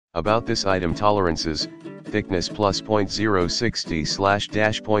About this item: tolerances, thickness plus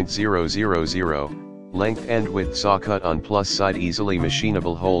 0.060/-000, length and width saw cut on plus side, easily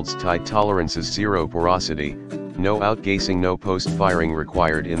machinable, holds tight, tolerances 0 porosity, no outgassing, no post firing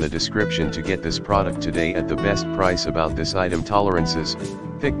required. In the description to get this product today at the best price. About this item: tolerances,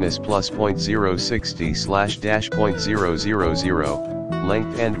 thickness plus 0.060/-000,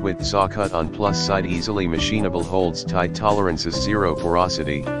 length and width saw cut on plus side, easily machinable, holds tight, tolerances 0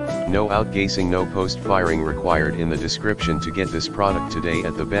 porosity, no outgassing, no post firing required. In the description to get this product today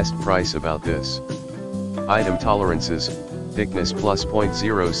at the best price. About this item: tolerances, thickness plus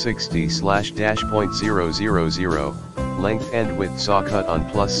 0.060/-000, length and width saw cut on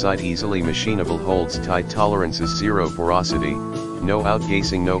plus side, easily machinable, holds tight, tolerances 0 porosity, no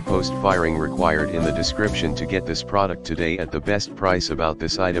outgassing, no post firing required. In the description to get this product today at the best price. About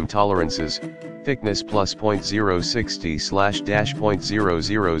this item: tolerances, thickness plus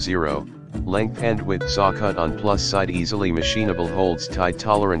 0.060/-000, length and width saw cut on plus side, easily machinable, holds tight,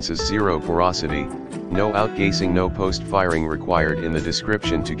 tolerances 0 porosity, no outgassing, no post firing required. In the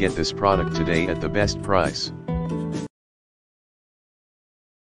description to get this product today at the best price.